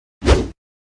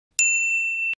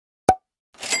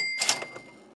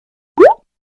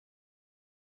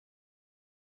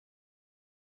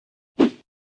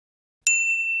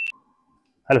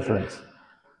Hello students,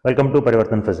 welcome to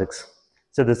Parivartan Physics.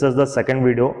 So this is the second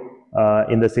video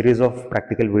in the series of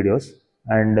practical videos,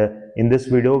 and in this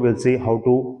video we'll see how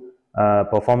to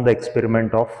perform the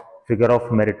experiment of figure of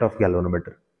merit of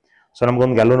galvanometer. So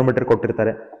ನಮಗೊಂದು galvanometer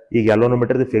ಕೊಟ್ಟಿರ್ತಾರೆ. ಈ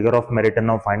galvanometer the figure of merit ಅನ್ನು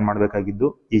ನಾವು find ಮಾಡಬೇಕಾಗಿದ್ದು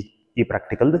ಈ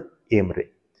practical aim ರೀ.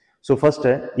 So first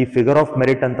ಈ figure of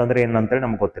merit ಅಂತಂದ್ರೆ ಏನಂತ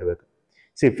ನಮಗೆ ಗೊತ್ತಿರಬೇಕು.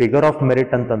 See, figure of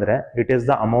merit ಅಂತಂದ್ರೆ it is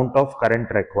the amount of current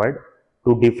required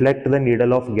to deflect the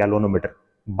needle of galvanometer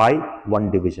by one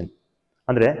division.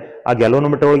 ಅಂದ್ರೆ ಆ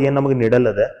ಗ್ಯಾಲೋನೋಮೀಟರ್ ಒಳಗೆ ಏನು ನಮಗೆ ನೀಡಲ್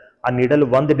ಅದ, ಆ ನೀಡಲ್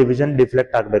ಒಂದು ಡಿವಿಷನ್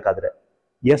ಡಿಫ್ಲೆಕ್ಟ್ ಆಗಬೇಕಾದ್ರೆ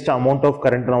ಎಷ್ಟು ಅಮೌಂಟ್ ಆಫ್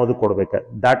ಕರೆಂಟ್ ನಾವು ಅದು ಕೊಡಬೇಕು,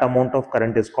 that amount of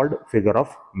current is called figure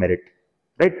of merit,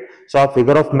 right. So ಆ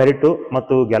ಫಿಗರ್ ಆಫ್ ಮೆರಿಟ್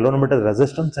ಮತ್ತು ಗ್ಯಾಲೋನೋಮೀಟರ್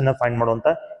ರೆಸಿಸ್ಟೆನ್ಸ್ ಅನ್ನ ಫೈಂಡ್ ಮಾಡುವಂತ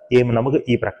ಏಮ್ ನಮಗೆ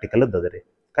ಈ ಪ್ರಾಕ್ಟಿಕಲ್ ಅದ ರೀ,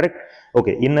 ಕರೆಕ್ಟ್.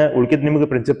 ಓಕೆ, ಇನ್ನು ಉಳ್ಕಿದ್ ನಿಮಗೆ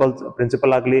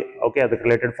ಪ್ರಿನ್ಸಿಪಲ್ ಆಗಲಿ, ಓಕೆ, ಅದಕ್ಕೆ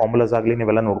ರಿಲೇಟೆಡ್ ಫಾರ್ಮುಲಾಸ್ ಆಗಲಿ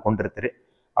ನೀವೆಲ್ಲ ನೋಡ್ಕೊಂಡಿರ್ತೀರಿ.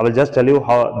 I will just tell you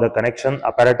how the connection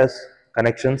apparatus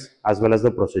connections as well as the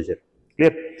procedure.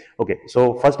 Clear? Okay, so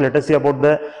first let us see about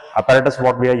the apparatus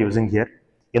what we are using here.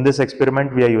 In this experiment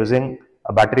we are using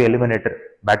a battery eliminator.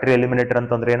 Battery eliminator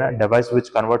ಅಂತಂದ್ರೆ ಏನು, device which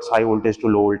converts high voltage to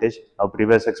low voltage. ನಾವು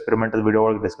previous experimental video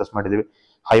ಒಳಗೆ discuss ಮಾಡಿದ್ವಿ,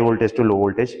 high voltage to low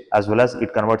voltage as well as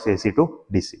it converts AC to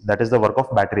DC. That is the work of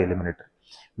battery eliminator.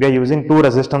 We are using two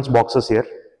resistance boxes here.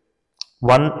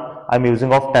 One I am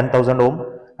using of 10,000 ohm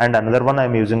and another one I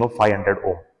am using of 500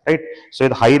 ohm. Right? So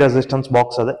ಇದು high resistance box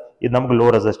ಅದ, ಇದು ನಮಗೆ low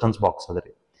resistance box ಅದ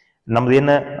ರೀ. ನಮ್ದು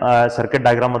ಏನು circuit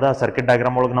diagram ಅದ, circuit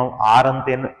diagram ಒಳಗೆ ನಾವು ಆರ್ ಅಂತ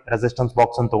ಏನು ರೆಸಿಸ್ಟೆನ್ಸ್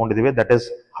ಬಾಕ್ಸ್ ಅಂತ ತಗೊಂಡಿದೀವಿ, that is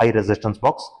high resistance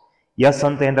box. S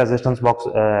ಅಂತ ಏನು ರೆಸಿಸ್ಟೆನ್ಸ್ ಬಾಕ್ಸ್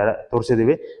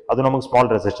ತೋರಿಸಿದೀವಿ, ಅದು ನಮಗೆ ಸ್ಮಾಲ್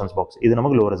ರೆಸಿಸ್ಟೆನ್ಸ್ ಬಾಕ್ಸ್, ಇದು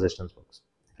ನಮಗೆ low resistance box,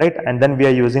 right. And then we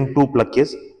are using two plug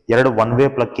keys, ಎರಡು ಒನ್ ವೇ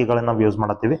ಪ್ಲಗ್ ಕೀಗಳನ್ನ ನಾವು use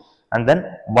ಮಾಡತ್ತೀವಿ. And then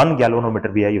one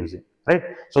galvanometer we are using, right.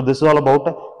 So this is all about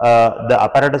the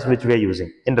apparatus which we are using.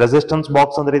 In resistance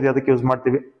box ಅಂದ್ರೆ ಇದು ಅದಕ್ಕೆ use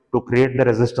ಮಾಡ್ತೀವಿ to create the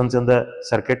resistance in the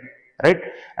circuit, right.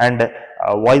 And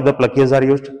why the plug keys are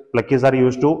used? Plug keys are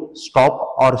used to stop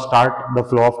or start the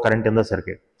flow of current in the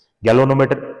circuit.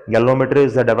 Galvanometer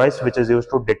is the device which is used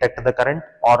to detect the current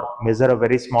or measure a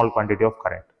very small quantity of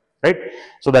current, right.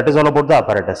 So that is all about the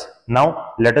apparatus. Now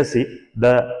let us see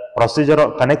the procedure or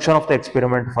connection of the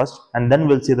experiment first, and then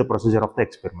we'll see the procedure of the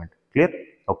experiment. Clear?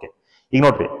 Okay, ಈಗ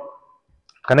ನೋಡ್ರಿ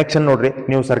connection ನೋಡ್ರಿ,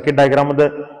 ನೀವು circuit diagram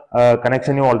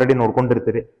connection ನೀವು already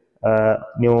ನೋಡ್ಕೊಂಡಿರ್ತೀರಿ.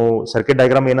 ನೀವು circuit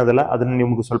diagram ಏನದಲ್ಲ ಅದನ್ನ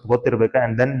ನಿಮ್ಗೆ ಸ್ವಲ್ಪ ಗೊತ್ತಿರಬೇಕು,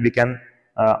 and then we can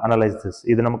analyse this.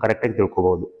 ಇದು ನಮ್ಗೆ ಕರೆಕ್ಟ್ ಆಗಿ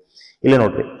ತಿಳ್ಕೋಬಹುದು. ಇಲ್ಲಿ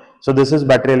ನೋಡ್ರಿ, so this is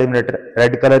battery eliminator.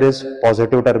 Red colour is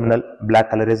positive terminal, black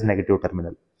colour is negative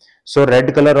terminal. So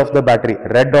red colour of the battery,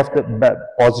 red of the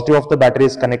positive of the battery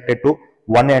is connected to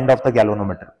one end of the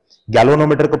galvanometer.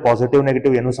 Galvanometer positive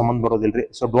negative ಏನು ಸಂಬಂಧ ಬರೋದಿಲ್ರಿ.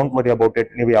 So don't worry about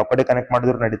it. ನೀವು ಯಾವ ಕಡೆ connect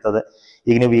ಮಾಡಿದ್ರು ನಡೀತದೆ.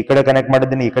 ಈಗ ನೀವು ಈ ಕಡೆ ಕನೆಕ್ಟ್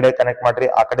ಮಾಡಿದ್ದೀನಿ, ಈ ಕಡೆ ಕನೆಕ್ಟ್ ಮಾಡ್ರಿ,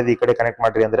 ಆ ಕಡೆ ಈ ಕಡೆ ಕನೆಕ್ಟ್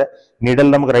ಮಾಡ್ರಿ ಅಂದ್ರೆ ನೀಡಲ್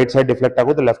ನಮ್ಗೆ ರೈಟ್ ಸೈಡ್ ಡಿಫ್ಲೆಕ್ಟ್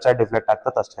ಆಗೋದು, ಲೆಫ್ಟ್ ಸೈಡ್ ಡಿಫ್ಲೆಕ್ಟ್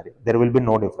ಆಗ್ತದೆ ಅಷ್ಟೇ ರೀ. There will be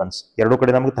no difference. ಎರಡು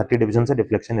ಕಡೆ ನಮ್ಗೆ 30 ಡಿವಿಷನ್ಸ್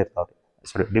ಡಿಫ್ಲೆಕ್ಷನ್ ಇರ್ತಾವ್ರಿ,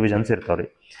 ಸಾರಿ ಡಿವಿಷನ್ಸ್ ಇರ್ತಾವ್ರಿ.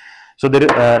 So there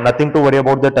is nothing to worry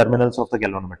about the terminals of the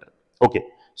galvanometer. Okay,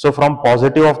 so from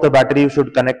positive of the battery you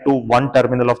should connect to one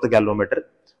terminal of the galvanometer.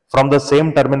 From the same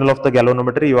terminal of the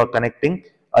galvanometer you are connecting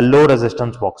a low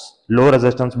resistance box. Low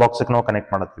resistance box ಗೆ ನಾವು connect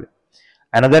ಮಾಡ್ತೀವಿ.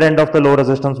 Another end of the low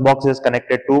resistance box is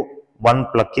connected to one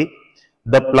plug key.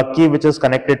 The plug key which is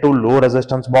connected to low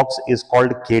resistance box is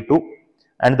called K2,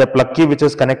 and the plug key which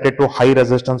is connected to high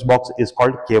resistance box is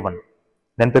called K1.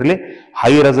 ನೆನಪಿರ್ಲಿ,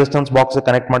 high resistance box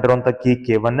connect ಮಾಡಿರುವಂತ key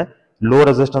K1, low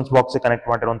resistance box connect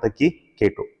ಮಾಡಿರುವಂತ key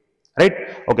K2, right.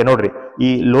 Okay, ನೋಡ್ರಿ, ಈ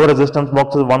low resistance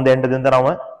box ಒಂದ್ end ದಿಂದ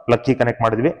ನಾವು plug key connect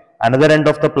ಮಾಡಿದ್ವಿ. Another end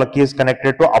of the plug key is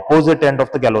connected to opposite end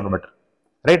of the galvanometer,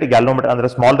 right. Galvanometer ಅಂದ್ರೆ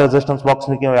small resistance box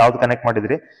ನೀವು ಯಾವ್ದು ಕನೆಕ್ಟ್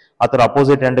ಮಾಡಿದ್ರಿ ಅದರ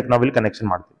ಅಪೋಸಿಟ್ ಎಂಡ್ ನಾವು ಇಲ್ಲಿ ಕನೆಕ್ಷನ್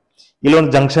ಮಾಡ್ತೀವಿ. ಇಲ್ಲಿ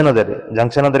ಒಂದು ಜಂಕ್ಷನ್ ಅದ ರೀ.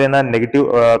 ಜಂಕ್ಷನ್ ಅಂದ್ರೆ ಏನ, ನೆಗೆಟಿವ್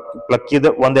ಪ್ಲಗ್ ಕೀ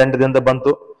ಒಂದ್ ಎಂಡ್ ದಿಂದ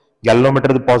ಬಂತು,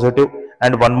 galvanometer is positive,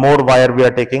 and one more wire we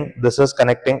are taking, this is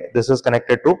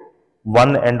connected to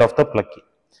one end of the plug key.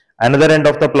 Another end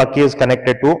of the plug key is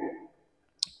connected to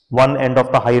one end of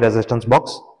the high resistance box,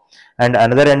 and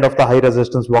another end of the high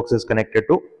resistance box is connected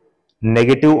to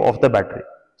negative of the battery.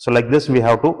 So like this we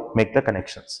have to make the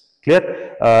connections. Clear?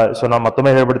 So now mattome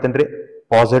helbiಡ್ತೀನಿ,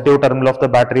 positive terminal of the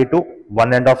battery to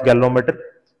one end of galvanometer,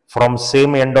 from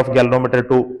same end of galvanometer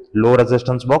to low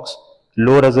resistance box,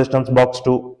 low resistance box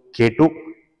to K2,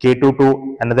 K2 to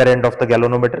another end of the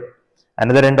galvanometer,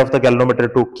 another end of the galvanometer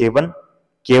to K1,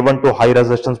 K1 to high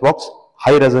resistance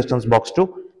box to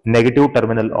negative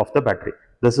terminal of the battery.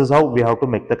 This is how we have to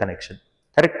make the connection,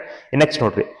 correct. Next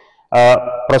ನೋಡ್ರಿ,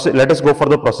 let us go for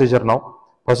the procedure now.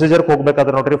 Procedure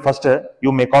ಹೋಗ್ಬೇಕಾದ್ರೆ ನೋಡ್ರಿ, first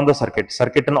you make on the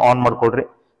circuit ಅನ್ನು on ಮಾಡ್ಕೊಳ್ರಿ.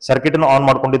 Circuit ಅನ್ನು on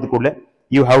ಮಾಡ್ಕೊಂಡಿದ್ದ ಕೂಡಲೇ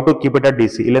you have to keep it at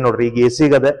DC. ಇಲ್ಲೇ ನೋಡ್ರಿ, ಈಗ AC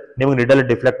ಗದ ನಿಮಗೆ needle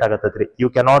deflect ಆಗತ್ತದ್ರಿ. You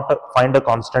cannot find a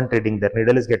constant reading there.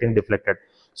 Needle is getting deflected.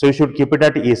 So you should keep it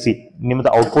at AC. ನಿಮ್ದು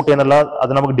output ಏನಲ್ಲ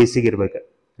ಅದು ನಮಗೆ DC ಗೆ ಇರಬೇಕು,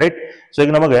 ರೈಟ್. ಸೊ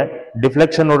ಈಗ ನಮಗೆ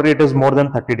ಡಿಫ್ಲೆಕ್ಷನ್ ನೋಡ್ರಿ, it is more than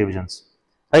 30 divisions.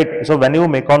 right? So when you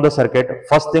make on the circuit,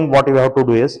 first thing what you have to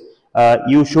do is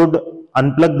you should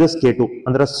unplug this K2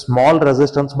 ಅಂದ್ರೆ small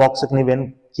resistance box ನೀವೇನ್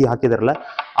key ಹಾಕಿದಿರಲ್ಲ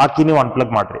ಆ key ನೀವು unplug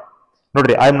ಮಾಡ್ರಿ.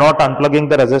 ನೋಡ್ರಿ, I am not unplugging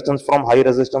the resistance from high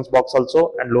resistance box also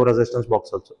and low resistance box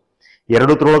also.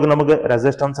 ಎರಡೂತ್ರೊಳಗೆ ನಮಗೆ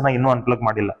resistance ನ ಇನ್ನೂ unplug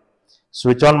ಮಾಡಿಲ್ಲ.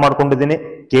 ಸ್ವಿಚ್ ಆನ್ ಮಾಡ್ಕೊಂಡಿದ್ದೀನಿ,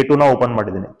 K2 ನ ಓಪನ್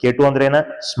ಮಾಡಿದ್ದೀನಿ. K2 ಅಂದ್ರೆ ಏನ,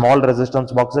 ಸ್ಮಾಲ್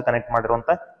ರೆಸಿಸ್ಟೆನ್ಸ್ ಬಾಕ್ಸ್ ಕನೆಕ್ಟ್ ಮಾಡಿರುವಂತ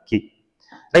ಕೀ,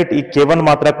 ರೈಟ್? ಈ K1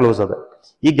 ಮಾತ್ರ ಕ್ಲೋಸ್ ಅದ.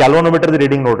 ಈ ಗ್ಯಾಲ್ವಾನೋಮೀಟರ್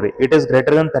ರೀಡಿಂಗ್ ನೋಡ್ರಿ, it is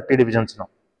greater than 30 divisions.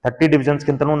 30 divisions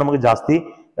ಗಿಂತನೂ ನಮಗೆ ಜಾಸ್ತಿ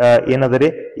ಏನದರಿ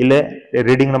ಇಲ್ಲೇ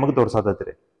ರೀಡಿಂಗ್ ನಮಗೆ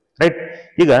ತೋರ್ಸಾತೈತ್ರಿ, ರೈಟ್?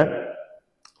 ಈಗ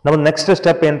ನಮ್ಮ ನೆಕ್ಸ್ಟ್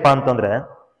ಸ್ಟೆಪ್ ಏನಪ್ಪಾ ಅಂತಂದ್ರೆ,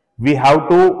 we have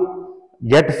to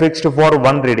get fixed for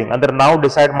one reading. ಅಂದ್ರೆ ನಾವು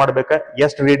ಡಿಸೈಡ್ ಮಾಡ್ಬೇಕ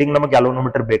ಎಷ್ಟು ರೀಡಿಂಗ್ ನಮಗೆ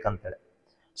ಗ್ಯಾಲ್ವಾನೋಮೀಟರ್ ಬೇಕಂತೇಳಿ.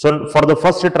 So for the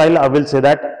first trial I will say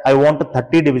that I want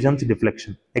 30 divisions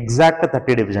deflection, exact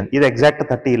 30 division. ಇದು ಎಕ್ಸಾಕ್ಟ್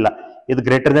 30 ಇಲ್ಲ, ಇದು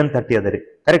ಗ್ರೇಟರ್ ದೆನ್ 30 ಅದ ರೀ,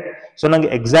 ಕರೆಕ್ಟ್? ಸೊ ನಂಗೆ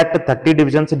ಎಕ್ಸಾಕ್ಟ್ 30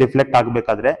 ಡಿವಿಷನ್ಸ್ ಡಿಫ್ಲೆಕ್ಟ್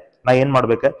ಆಗ್ಬೇಕಾದ್ರೆ ನಾ ಏನ್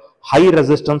ಮಾಡ್ಬೇಕು, ಹೈ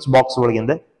ರೆಸಿಸ್ಟೆನ್ಸ್ ಬಾಕ್ಸ್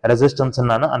ಒಳಗಿಂದ ರೆಸಿಸ್ಟೆನ್ಸ್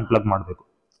ನಾನು ಅನ್ಪ್ಲಗ್ ಮಾಡಬೇಕು.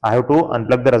 I have to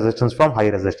unplug the resistance from high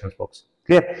resistance box.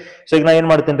 Clear? So ಈಗ ನಾ ಏನ್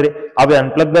ಮಾಡ್ತೀನಿ ರೀ, I will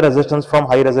unplug the resistance from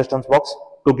high resistance box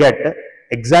to get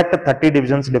exact 30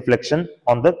 divisions deflection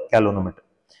on the ಗ್ಯಾಲ್ವಾನೋಮೀಟರ್.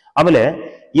 ಆಮೇಲೆ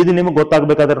ಇದು ನಿಮ್ಗೆ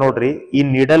ಗೊತ್ತಾಗ್ಬೇಕಾದ್ರೆ ನೋಡ್ರಿ, ಈ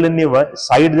ನೀಡಲ್ ನೀವು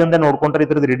ಸೈಡ್ ದಿಂದ ನೋಡ್ಕೊಂಡ್ರೆ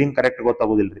ಇದ್ರದ್ದು reading correct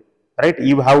ಗೊತ್ತಾಗೋದಿಲ್ರಿ, right?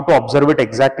 You have to observe it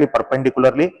exactly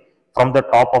ಪರ್ಪೆಂಡಿಕ್ಯುಲರ್ಲಿ from the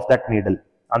top of that needle.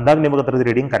 ಅಂದಾಗ ನಿಮಗೆ ಅದ್ರದ್ದು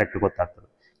ರೀಡಿಂಗ್ ಕರೆಕ್ಟ್ ಗೊತ್ತಾಗ್ತದೆ.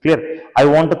 Clear? I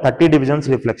want 30 divisions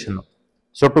reflection.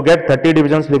 So to get 30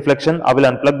 divisions reflection I will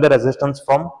unplug the resistance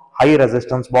from high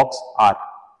resistance box R.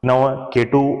 ನಾವು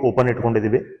K2 open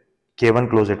ಇಟ್ಕೊಂಡಿದೀವಿ, K1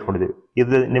 close ಇಟ್ಕೊಂಡಿದೀವಿ.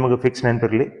 ಇದು ನಿಮಗೆ fix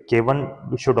ನೆನಪಿರಲಿ, K1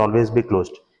 should always B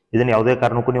closed. ಇದನ್ನ ಯಾವುದೇ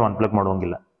ಕಾರಣಕ್ಕೂ ನೀವು unplug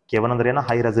ಮಾಡುವಂಗಿಲ್ಲ. K1 ಅಂದ್ರೆ ಏನ,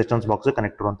 ಹೈ ರೆಸಿಸ್ಟೆನ್ಸ್ ಬಾಕ್ಸ್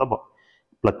ಕನೆಕ್ಟ್ ಇರುವಂತ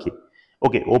plug key.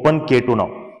 Okay, open K2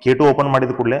 ನಾವು. K2 ಓಪನ್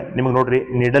ಮಾಡಿದ ಕೂಡಲೇ ನಿಮಗೆ ನೋಡ್ರಿ,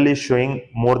 needle is showing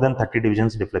more than 30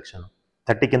 divisions deflection.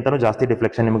 30 ಕಿಂತನೂ ಜಾಸ್ತಿ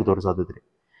ಡಿಫ್ಲೆಕ್ಷನ್ ನಿಮಗೆ ತೋರಿಸೋದ್ರಿ.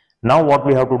 Now what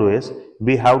we have to do is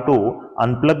we have to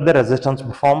unplug the resistance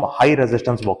from high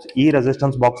resistance box. ಈ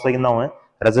resistance box ದಾಗಿ ನಾವು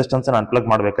resistance ಅನ್ನು ಅನ್ಪ್ಲಗ್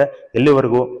ಮಾಡ್ಬೇಕು.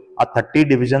 ಎಲ್ಲಿವರೆಗೂ? ಆ 30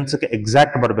 divisions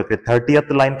exact ಬರ್ಬೇಕ್ರಿ,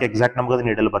 30th line exact ನಮ್ಗೆ ಅದು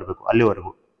ನೀಡಲ್ ಬರಬೇಕು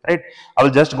ಅಲ್ಲಿವರೆಗೂ, right? I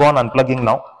will just go on ಅನ್ಪ್ಲಗಿಂಗ್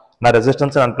ನಾವು. ನಾ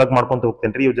ರೆಸಿಸ್ಟೆನ್ಸ್ ಅನ್ಪ್ಲಗ್ ಮಾಡ್ಕೊಂತ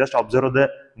ಹೋಗ್ತೇನೆ ರೀ. You just observe the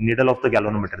needle of the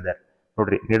ಗ್ಯಾಲ್ವಾನೋಮೀಟರ್ there.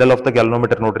 ನೋಡ್ರಿ, ನೀಡಲ್ ಆಫ್ ದ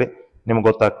ಗ್ಯಾಲ್ವಾನೋಮೀಟರ್ ನೋಡ್ರಿ, ನಿಮ್ಗೆ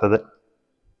ಗೊತ್ತಾಗ್ತದೆ.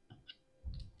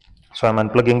 So I am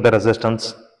ಅನ್ಪ್ಲಗಿಂಗ್ the resistance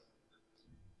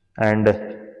and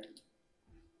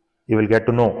you will get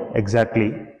to know exactly.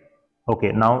 Okay,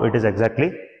 now it is exactly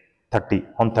 30.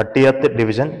 On 30th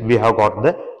division we have got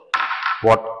the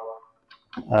what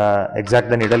exact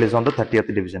the needle is on the 30th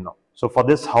division now. So for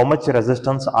this, how much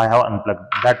resistance I have unplugged,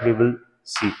 that we will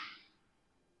see.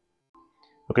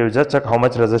 Okay, we just check how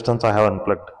much resistance I have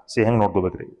unplugged. See, hang note go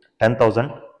back. 10,000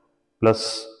 plus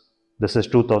this is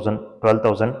 2,000,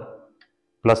 12,000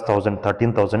 plus 1,000,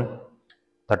 13,000,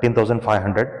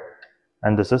 13,500.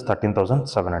 And this is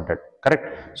 13,700, correct?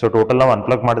 So total now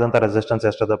unplug madidanta resistance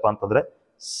estadappa antandre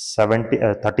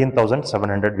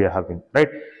 13,700 we are having,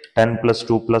 right? 10 plus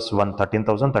 2 plus 1,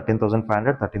 13,000,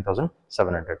 13,500,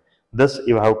 13,700. This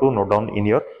you have to note down in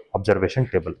your observation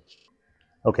table.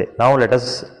 Okay, now let us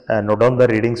note down the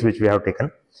readings which we have taken.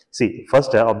 See,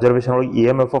 first observation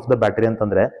EMF of the battery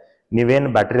antandre ನೀವೇನು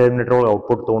battery eliminator ಒಳಗೆ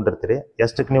output ತೊಗೊಂಡಿರ್ತೀರಿ,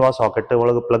 ಎಷ್ಟಕ್ಕೆ ನೀವು ಆ socket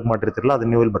ಒಳಗೆ plug ಮಾಡಿರ್ತಿರಲ್ಲ ಅದನ್ನ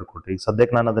ನೀವು ಇಲ್ಲಿ ಬರ್ಕೊಟ್ರಿ. ಈಗ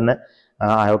ಸದ್ಯಕ್ಕೆ ನಾನು ಅದನ್ನ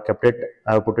I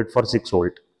have put it for 6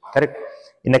 volt, correct?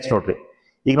 Next ನೋಡ್ರಿ,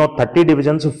 ಈಗ ನಾವು 30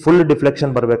 ಡಿವಿಷನ್ಸ್ ಫುಲ್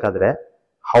ಡಿಫ್ಲೆಕ್ಷನ್ ಬರಬೇಕಾದ್ರೆ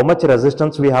how much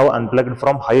resistance we have ಅನ್ಪ್ಲಗ್ಡ್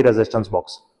from high resistance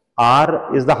box. R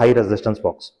is the high resistance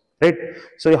box, right?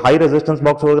 So ಈ ಹೈ ರೆಸಿಸ್ಟೆನ್ಸ್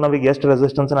ಬಾಕ್ಸ್ ಒಳಗೆ ನಾವೀಗ ಎಷ್ಟು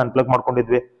resistance unplug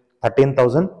ಮಾಡ್ಕೊಂಡಿದ್ವಿ?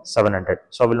 13,700.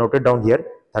 So I will note it down here,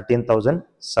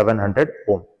 13,700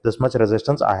 ohm. This much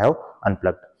resistance I have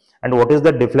unplugged. And what is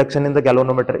the deflection in the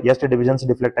galvanometer? Yes, divisions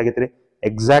deflect agitri.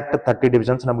 Exact 30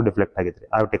 divisions namu deflect agitri.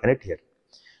 I have taken it here.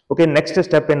 Okay, next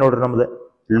step in order namade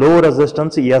low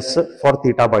resistance yes for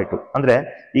theta by 2. Andre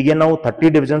ಈಗ ನಾವು 30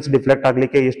 divisions deflect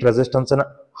ಆಗ್ಲಿಕ್ಕೆ ಎಷ್ಟು resistance ಅನ್ನು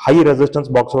high resistance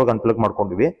box ಒಳಗೆ unplug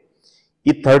ಮಾಡ್ಕೊಂಡಿವಿ.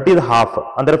 ಈ 30 half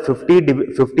ಅಂದ್ರೆ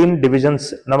 15 divisions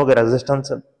ನಮಗೆ resistance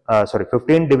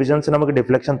 15 divisions ನಮಗೆ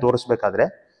deflection ತೋರಿಸಬೇಕಾದ್ರೆ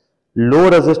low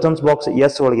resistance box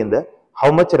yes ಒಳಗಿಂದ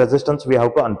how much resistance we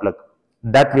have to unplug,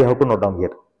 that we have to note down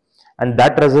here, and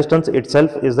that resistance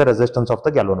itself is the resistance of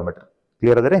the galvanometer.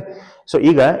 Clear adare? So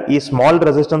ಈಗ ಈ small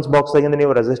resistance box ದಾಗಿಂದ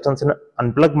ನೀವು resistance ನ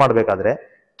unplug ಮಾಡಬೇಕಾದ್ರೆ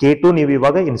K2 ನೀವು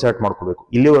ಇವಾಗ insert ಮಾಡ್ಕೋಬೇಕು.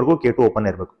 ಇಲ್ಲಿವರೆಗೂ K2 ಓಪನ್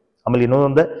ಇರಬೇಕು. ಆಮೇಲೆ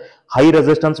ಇನ್ನೊಂದು ಹೈ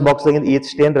ರೆಸಿಸ್ಟೆನ್ಸ್ ಬಾಕ್ಸ್ ದಾಗಿಂದ ಈ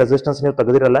ಸ್ಟೇನ್ ರೆಸಿಸ್ಟೆನ್ಸ್ ನೀವು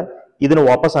ತೆಗೆದಿರಲ್ಲ, ಇದನ್ನ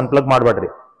ವಾಪಸ್ ಅನ್ಪ್ಲಗ್ ಮಾಡಬೇಡ್ರಿ.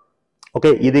 ಓಕೆ,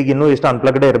 ಇದೀಗ ಇನ್ನೂ ಇಷ್ಟು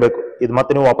ಅನ್ಪ್ಲಗ್ಡೇ ಇರಬೇಕು. ಇದು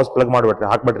ಮತ್ತೆ ನೀವು ವಾಪಸ್ ಪ್ಲಗ್ ಮಾಡಬೇಡ್ರಿ,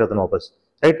 ಹಾಕ್ಬೇಡ್ರಿ ಅದನ್ನ ವಾಪಸ್,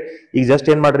 ರೈಟ್? ಈಗ ಜಸ್ಟ್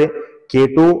ಏನ್ ಮಾಡ್ರಿ,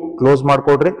 K2 ಕ್ಲೋಸ್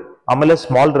ಮಾಡ್ಕೊಡ್ರಿ. ಆಮೇಲೆ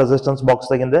ಸ್ಮಾಲ್ ರೆಸಿಸ್ಟೆನ್ಸ್ ಬಾಕ್ಸ್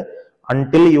ದಾಗಿಂದ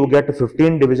until you get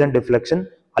 15 division deflection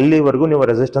ಅಲ್ಲಿವರೆಗೂ ನೀವು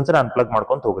ರೆಸಿಸ್ಟೆನ್ಸ್ ಅನ್ಪ್ಲಗ್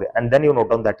ಮಾಡ್ಕೊಂತ ಹೋಗ್ರಿ. And then you note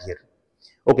down that here.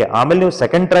 Okay, ಆಮೇಲೆ ನೀವು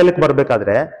ಸೆಕೆಂಡ್ ಟ್ರಯಲ್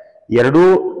ಬರಬೇಕಾದ್ರೆ ಎರಡೂ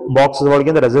ಬಾಕ್ಸ್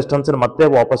ಒಳಗಿಂದ ರೆಸಿಸ್ಟೆನ್ಸ್ ಮತ್ತೆ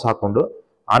ವಾಪಸ್ ಹಾಕೊಂಡು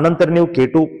ಆನಂತರ ನೀವು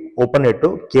K2 ಓಪನ್ ಇಟ್ಟು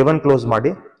K1 ಕ್ಲೋಸ್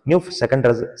ಮಾಡಿ ನೀವು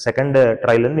ಸೆಕೆಂಡ್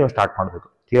ಟ್ರಯಲ್ ಅನ್ನು ನೀವು ಸ್ಟಾರ್ಟ್ ಮಾಡಬೇಕು.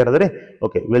 ಕ್ಲಿಯರ್ ಅದರಿ?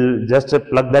 Okay, will just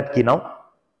plug that key now.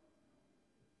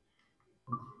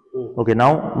 Okay,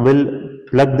 ನಾವು will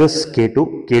plug this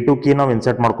K2 key ನಾವು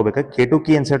ಇನ್ಸರ್ಟ್ ಮಾಡ್ಕೋಬೇಕು. K2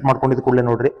 ಕೀ ಇನ್ಸರ್ಟ್ ಮಾಡ್ಕೊಂಡಿದ್ದ ಕೂಡಲೇ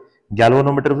ನೋಡ್ರಿ,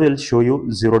 galvanometer will show you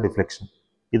 0 deflection.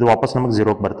 ಇದು ವಾಪಸ್ ನಮಗೆ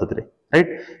 0 ಬರ್ತದೆ ರೀ,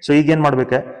 ರೈಟ್? ಸೊ ಈಗ ಏನ್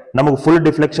ಮಾಡ್ಬೇಕು, ನಮಗೆ ಫುಲ್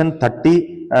ಡಿಫ್ಲೆಕ್ಷನ್ 30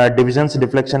 ಡಿವಿಷನ್ಸ್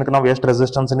ಡಿಫ್ಲೆಕ್ಷನ್ ನಾವು ಎಷ್ಟು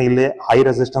ರೆಸಿಸ್ಟೆನ್ಸ್ ಇಲ್ಲಿ ಹೈ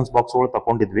ರೆಸಿಸ್ಟೆನ್ಸ್ ಬಾಕ್ಸ್ಗಳು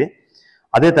ತಗೊಂಡಿದ್ವಿ,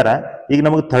 ಅದೇ ತರ ಈಗ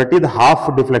ನಮಗೆ 30 ಹಾಫ್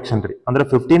ಡಿಫ್ಲೆಕ್ಷನ್ ರೀ, ಅಂದ್ರೆ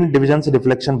 15 ಡಿವಿಷನ್ಸ್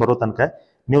ಡಿಫ್ಲೆಕ್ಷನ್ ಬರೋ ತನಕ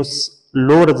ನೀವು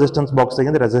ಲೋ ರೆಸಿಸ್ಟೆನ್ಸ್ ಬಾಕ್ಸ್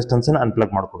ತೆಗೆದು ರೆಸಿಸ್ಟೆನ್ಸ್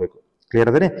ಅನ್ಪ್ಲಗ್ ಮಾಡ್ಕೋಬೇಕು. ಕ್ಲಿಯರ್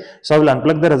ಅದೇ? So I will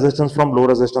unplug the resistance from low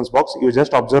resistance box. You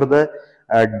just observe the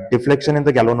deflection in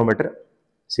the galvanometer.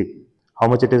 See how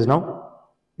much it is now.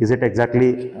 Is it exactly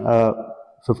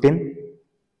 15?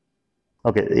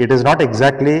 Okay, it is not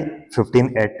exactly 15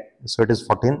 yet, so it is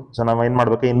 14. So now ಏನು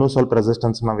ಮಾಡಬೇಕು, ಇನ್ನೂ ಸ್ವಲ್ಪ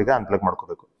resistance ನಾವೀಗ unplug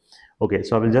ಮಾಡ್ಕೋಬೇಕು. Okay,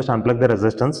 so I will just unplug the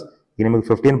resistance. ಈಗ ನಿಮಗೆ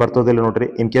 15 ಬರ್ತೋದಿಲ್ಲ ನೋಡ್ರಿ.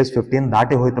 In case 15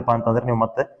 ದಾಟಿ ಹೋಯ್ತಪ್ಪ ಅಂತಂದ್ರೆ ನೀವು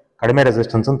ಮತ್ತೆ ಕಡಿಮೆ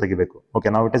ರೆಸಿಸ್ಟೆನ್ಸ್ ಅನ್ನು ತೆಗಿಬೇಕು. ಓಕೆ,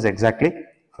 ನಾವು ಇಟ್ ಇಸ್ ಎಕ್ಸಾಕ್ಟ್ಲಿ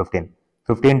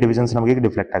 15 ಡಿವಿಷನ್ಸ್ ನಮಗೆ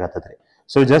deflect ಆಗತ್ತದ್ರಿ.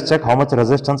 So just check how much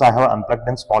resistance I have ಅನ್ಪ್ಲಗ್ಡ್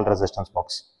in small resistance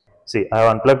box. See, I have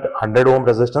unplugged 100 ohm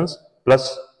resistance plus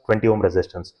 20 ohm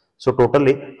resistance. So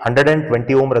totally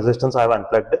 120 ohm resistance I have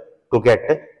unplugged to get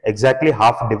exactly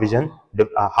half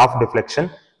deflection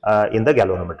in the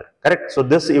galvanometer. Correct? So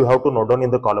this you have to note down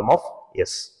in the column of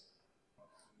S.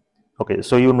 Okay,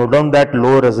 so you note down that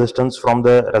low resistance from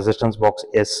the resistance box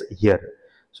S here.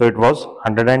 So it was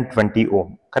 120 ohm.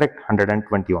 Correct?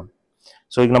 120 ohm.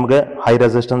 So ಈಗ ನಮಗೆ high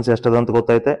resistance ಎಷ್ಟದ ಅಂತ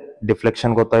ಗೊತ್ತಾಯ್ತೆ,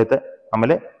 deflection ಗೊತ್ತಾಯ್ತೆ,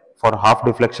 ಆಮೇಲೆ for half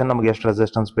deflection ನಮಗೆ ಎಷ್ಟು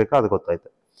resistance ಬೇಕೋ ಅದು ಗೊತ್ತಾಯ್ತು.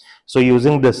 So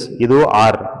using this, ಇದು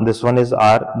R, this one is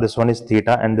R, this one is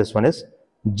theta and this one is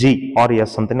G R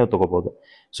S ಅಂತ ನೀವು ತಗೋಬಹುದು.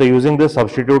 So using this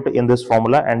substitute in this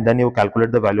formula and then you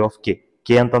calculate the value of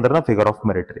K ಅಂತಂದ್ರೆ figure of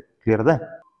merit ರೀ. Clear ಅದ?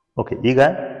 Okay, ಈಗ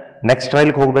next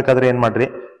ಟ್ರಯಲ್ಗೆ ಹೋಗ್ಬೇಕಾದ್ರೆ ಏನ್ ಮಾಡ್ರಿ,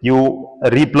 you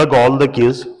ರೀಪ್ಲಗ್ all the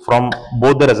keys from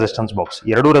both the resistance box.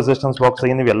 ಎರಡು ರೆಸಿಸ್ಟೆನ್ಸ್ ಬಾಕ್ಸ್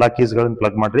ಆಗಿ ನೀವು ಎಲ್ಲಾ ಕೀಸ್ ಗಳನ್ನ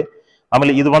ಪ್ಲಗ್ ಮಾಡ್ರಿ.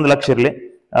 ಆಮೇಲೆ ಇದು ಒಂದು ಲಕ್ಷ ಇರಲಿ,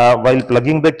 while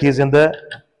ಪ್ಲಗಿಂಗ್ the keys in the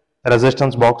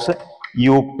resistance box,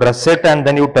 you press it and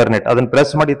then you turn it. ಅದನ್ನ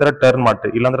ಪ್ರೆಸ್ ಮಾಡಿ ಈ ತರ ಟರ್ನ್ ಮಾಡ್ರಿ,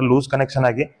 ಇಲ್ಲಾಂದ್ರೆ ಲೂಸ್ ಕನೆಕ್ಷನ್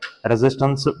ಆಗಿ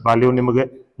ರೆಸಿಸ್ಟೆನ್ಸ್ ವ್ಯಾಲ್ಯೂ ನಿಮಗೆ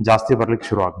ಜಾಸ್ತಿ ಬರ್ಲಿಕ್ಕೆ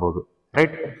ಶುರು ಆಗ್ಬಹುದು,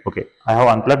 right? Okay, I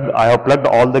have ಪ್ಲಗ್ಡ್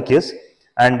all the case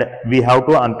and we have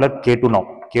to unplug K2 ನಾವು.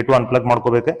 K2 ಅನ್ಪ್ಲಗ್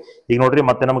ಮಾಡ್ಕೋಬೇಕು. ಈಗ ನೋಡ್ರಿ,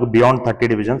 ಮತ್ತೆ ನಮಗೆ ಬಿಯಾಂಡ್ 30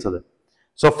 ಡಿವಿಷನ್ಸ್ ಅದ.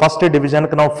 ಸೊ ಫಸ್ಟ್ ಡಿವಿಷನ್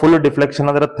ನಾವು ಫುಲ್ ಡಿಫ್ಲೆಕ್ಷನ್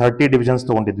ಅಂದ್ರೆ 30 ಡಿವಿಷನ್ಸ್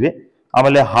ತಗೊಂಡಿದ್ವಿ,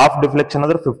 ಆಮೇಲೆ ಹಾಫ್ ಡಿಫ್ಲೆಕ್ಷನ್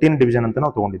ಅಂದ್ರೆ 15 ಡಿವಿಷನ್ ಅಂತ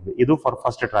ನಾವು ತಗೊಂಡಿದ್ವಿ. ಇದು ಫಾರ್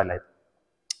ಫಸ್ಟ್ ಟ್ರಯಲ್ ಆಯ್ತು.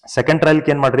 ಸೆಕೆಂಡ್ ಟ್ರಯಲ್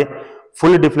ಏನ್ ಮಾಡ್ರಿ,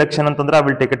 ಫುಲ್ ಡಿಫ್ಲೆಕ್ಷನ್ ಅಂತಂದ್ರೆ I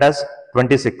will take it as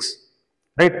 26,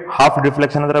 right? Half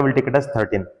deflection ಅಂದ್ರೆ I will take it as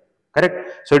 13. Correct?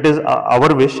 So it is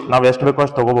our wish, ನಾವು ಎಷ್ಟು ಬೇಕೋ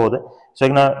ಅಷ್ಟು ತಗೋಬಹುದು. ಸೊ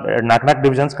ಈಗ ನಾ 4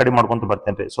 ಡಿವಿಷನ್ಸ್ ಕಡಿಮೆ ಮಾಡ್ಕೊಂತ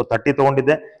ಬರ್ತೇನೆ. ಸೊ 30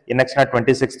 ತಗೊಂಡಿದ್ದೆ, ಈ ನೆಕ್ಸ್ಟ್ ನಾ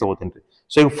 26 ತಗೋತೀನಿ.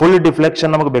 ಸೊ ಈಗ ಫುಲ್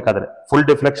ಡಿಫ್ಲೆಕ್ಷನ್ ನಮಗೆ ಬೇಕಾದ್ರೆ, full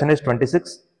deflection is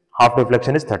 26, half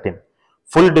deflection is 13.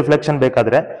 Full deflection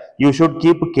ಬೇಕಾದ್ರೆ you should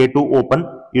keep K2 open,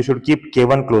 you should keep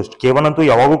K1 closed. K1 ಅಂತೂ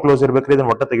ಯಾವಾಗೂ ಕ್ಲೋಸ್ ಇರ್ಬೇಕ್ರಿ,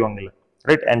 ಇದನ್ನ ಒಟ್ಟ ತೆಗಿಯೋಂಗಿಲ್ಲ,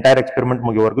 right? Entire experiment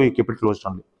ಮುಗಿಯೋವರೆಗೂ you keep it closed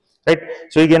only, right?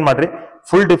 So ಈಗ ಏನ್ ಮಾಡ್ರಿ,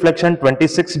 ಫುಲ್ ಡಿಫ್ಲೆಕ್ಷನ್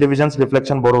 26 ಡಿವಿಷನ್ಸ್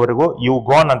ಡಿಫ್ಲೆಕ್ಷನ್ ಬರೋವರೆಗೂ you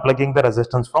go on ಅನ್ಪ್ಲಗಿಂಗ್ the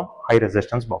resistance from high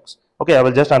resistance box. Okay, I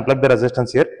will just unplug the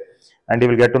resistance here and you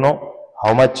will get to know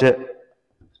how much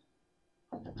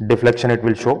deflection it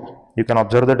will show. You can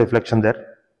observe the deflection there.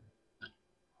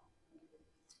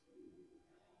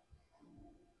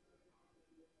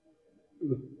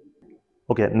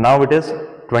 Okay, now it is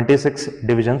 26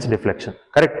 divisions deflection,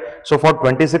 correct? So for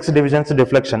 26 divisions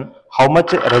deflection, how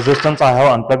much resistance I have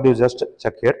unplugged, you just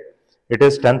check here. It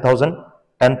is 10,000,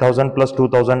 10,000 plus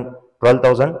 2,000,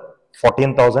 12,000,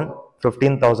 14,000,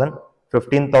 15,000,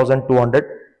 15,200,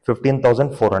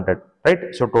 15,400, right?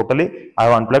 So totally I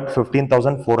have unplugged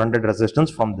 15,400 resistance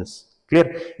from this. Clear?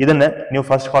 Idanne ನೀವು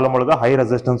first column ಒಳಗ high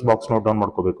resistance box note down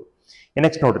ಮಾಡ್ಕೋಬೇಕು.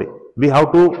 Next ನೋಡ್ರಿ, we have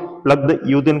to plug the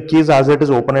using keys as it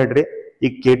is open ಇಡ್ರಿ.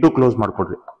 ಈಗ K2 close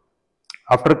ಮಾಡ್ಕೊಡ್ರಿ.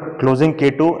 After closing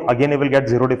K2, again you will get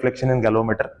zero deflection in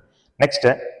galvanometer. Next,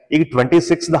 ಈಗ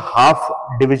 26 the half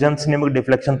divisions ನಿಮಗೆ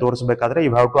deflection ತೋರಿಸಬೇಕಾದ್ರೆ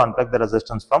you have to unplug the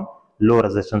resistance from low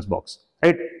resistance box,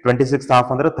 right? 26 half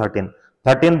ಅಂದ್ರೆ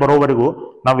 13 ಬರೋವರೆಗೂ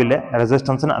ನಾವು ಇಲ್ಲಿ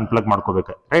resistance ಅನ್ನು unplug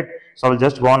ಮಾಡ್ಕೋಬೇಕು, right? So I will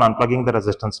just go on ಅನ್ಪ್ಲಗಿಂಗ್ the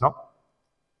resistance now.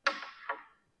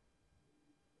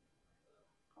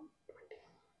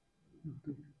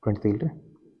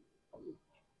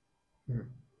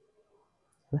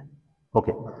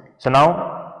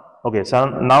 Okay, so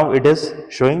now it is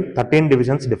showing 13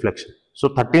 divisions deflection. So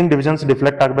 13 divisions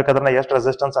deflect ಆಗಬೇಕಾದ್ರೆ ನಾ ಎಷ್ಟು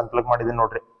resistance unplug ಮಾಡಿದೀನಿ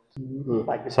ನೋಡ್ರಿ.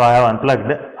 So I have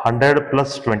unplugged 100 plus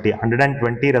 20,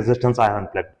 120 resistance I have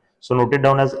unplugged. So note it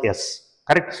down as S,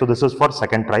 correct? So this is for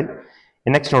second trial.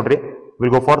 In next nodri,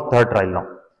 we'll go for third trial now.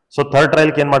 So third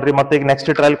trial can madri matte next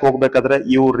trial ko hogbekadre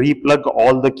you replug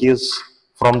all the keys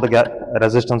from the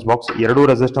resistance box. Eradu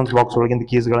resistance box ಒಳಗಿಂದ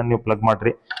keys ಗಳನ್ನು ನೀವು plug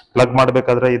ಮಾಡ್ರಿ. Plug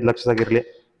ಮಾಡಬೇಕಾದ್ರೆ ಇದು ಲಕ್ಷದಾಗಿರಲಿ,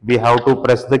 we have to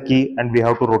press the key and we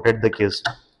have to rotate the keys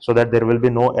so that there will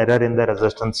be no error in the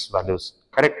resistance values.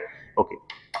 Correct? Okay.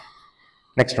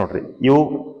 Next notary, you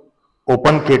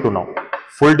open K2 now.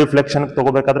 Full deflection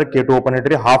togobekadre K2 open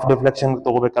itri, half deflection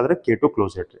togobekadre K2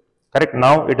 close itri. Correct?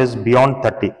 Now it is beyond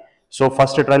 30. So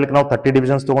first trial now 30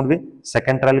 divisions togondvi,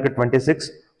 second trial 26.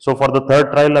 So for the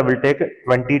third trial I will take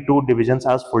 22 divisions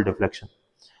as full deflection.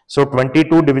 So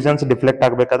 22 divisions deflect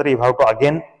agbekadre you have to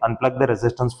again unplug the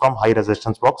resistance from high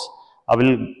resistance box. I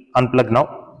will unplug now.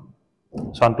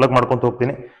 So unplug madkonta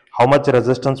hogtini. How much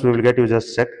resistance we will get, you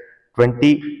just check.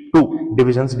 22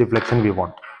 divisions deflection we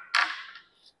want.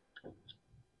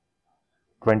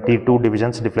 22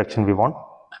 divisions deflection we want.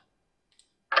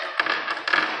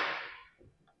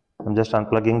 I'm just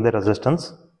unplugging the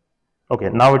resistance. Okay,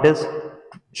 now it is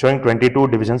showing 22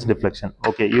 divisions deflection.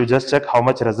 Okay, you just check how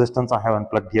much resistance I have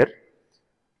unplugged here.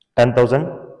 10,000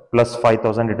 plus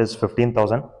 5,000, it is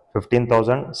 15,000.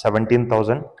 15,000,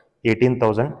 17,000,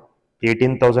 18,000,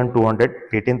 18,200,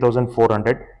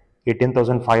 18,400,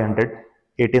 18,500,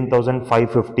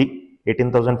 18,550,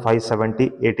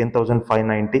 18,570,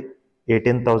 18,590,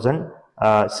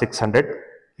 18,600,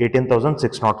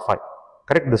 18,605.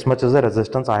 Correct? This much is the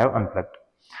resistance I have unplugged.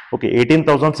 Okay,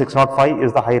 18,605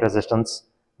 is the high resistance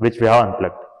which we have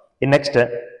unplugged. In next,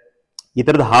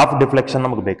 either the half deflection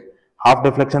namak ಬೇಕು. Half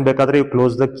deflection ಬೇಕಾದ್ರೆ you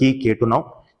close the key K2 now.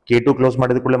 K2 close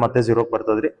ಮಾಡಿದ ಕೂಡಲೇ ಮತ್ತೆ 0 ಕ್ಕೆ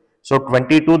ಬರ್ತದ್ರಿ. So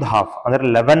 22 the half ಅಂದ್ರೆ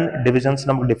 11 divisions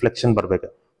ನಮಗೆ deflection ಬರಬೇಕು.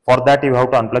 For that you have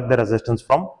to unplug the resistance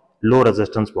from low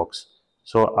resistance box.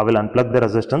 So I will unplug the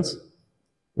resistance.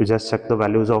 You just check the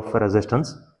values of resistance.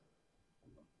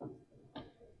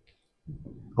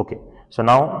 Okay. So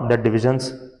now the divisions,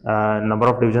 number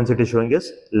of divisions it is showing is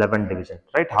 11 division,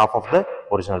 right? Half of the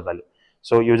original value.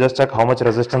 So you just check how much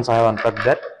resistance I have unplugged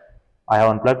there. I have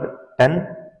unplugged 10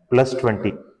 plus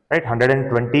 20, right?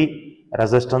 120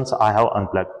 resistance I have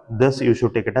unplugged. This you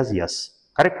should take it as yes,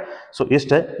 correct? So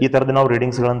ee tarada ನಾವು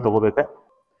readings ಗಳನ್ನು ತಗೋಬೇಕು.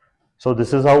 So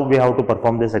this is how we have to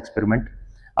perform this experiment.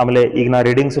 ಆಮೇಲೆ ಈಗ ನಾ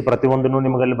readings ಪ್ರತಿಯೊಂದನ್ನು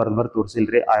ನಿಮಗೆ ಅಲ್ಲಿ ಬರೆದು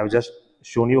ತೋರಿಸಿಲ್ರಿ. I have just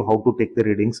shown you how to take the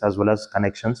readings as well as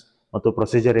connections ಮತ್ತು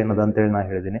ಪ್ರೊಸೀಜರ್ ಏನದ ಅಂತ ಹೇಳಿ ನಾ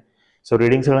ಹೇಳಿದ್ದೀನಿ. So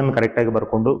readings ಗಳನ್ನು ಕರೆಕ್ಟ್ ಆಗಿ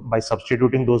ಬರ್ಕೊಂಡು by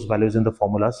substituting those values in the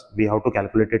formulas we have to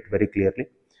calculate it very clearly.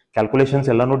 Calculations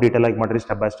ಎಲ್ಲಾನು ಡೀಟೇಲ್ ಆಗಿ ಮಾಡ್ರಿ,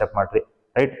 ಸ್ಟೆಪ್ ಬೈ ಸ್ಟೆಪ್ ಮಾಡ್ರಿ,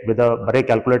 ರೈಟ್? ವಿತ್ ಬರೀ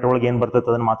ಕ್ಯಾಲ್ಕುಲೇಟರ್ ಒಳಗೆ ಏನು ಬರ್ತದೆ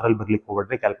ಅದನ್ನ ಮಾತ್ರ ಅಲ್ಲಿ ಬರ್ಲಿಕ್ಕೆ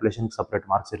ಹೋಗ್ಬೇಡ್ರಿ. ಕ್ಯಾಲ್ಕುಲೇಷನ್ ಸಪರೇಟ್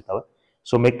ಮಾರ್ಕ್ಸ್ ಇರ್ತಾವೆ.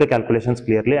 So make the calculations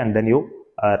clearly and then you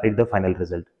read the final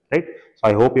result, right? So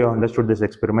I hope you have understood this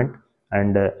experiment,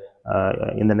 and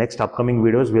in the next upcoming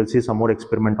videos we'll see some more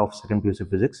experiment of second PUC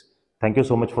physics. Thank you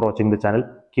so much for watching the channel.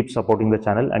 Keep supporting the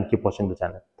channel and keep watching the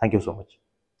channel. Thank you so much.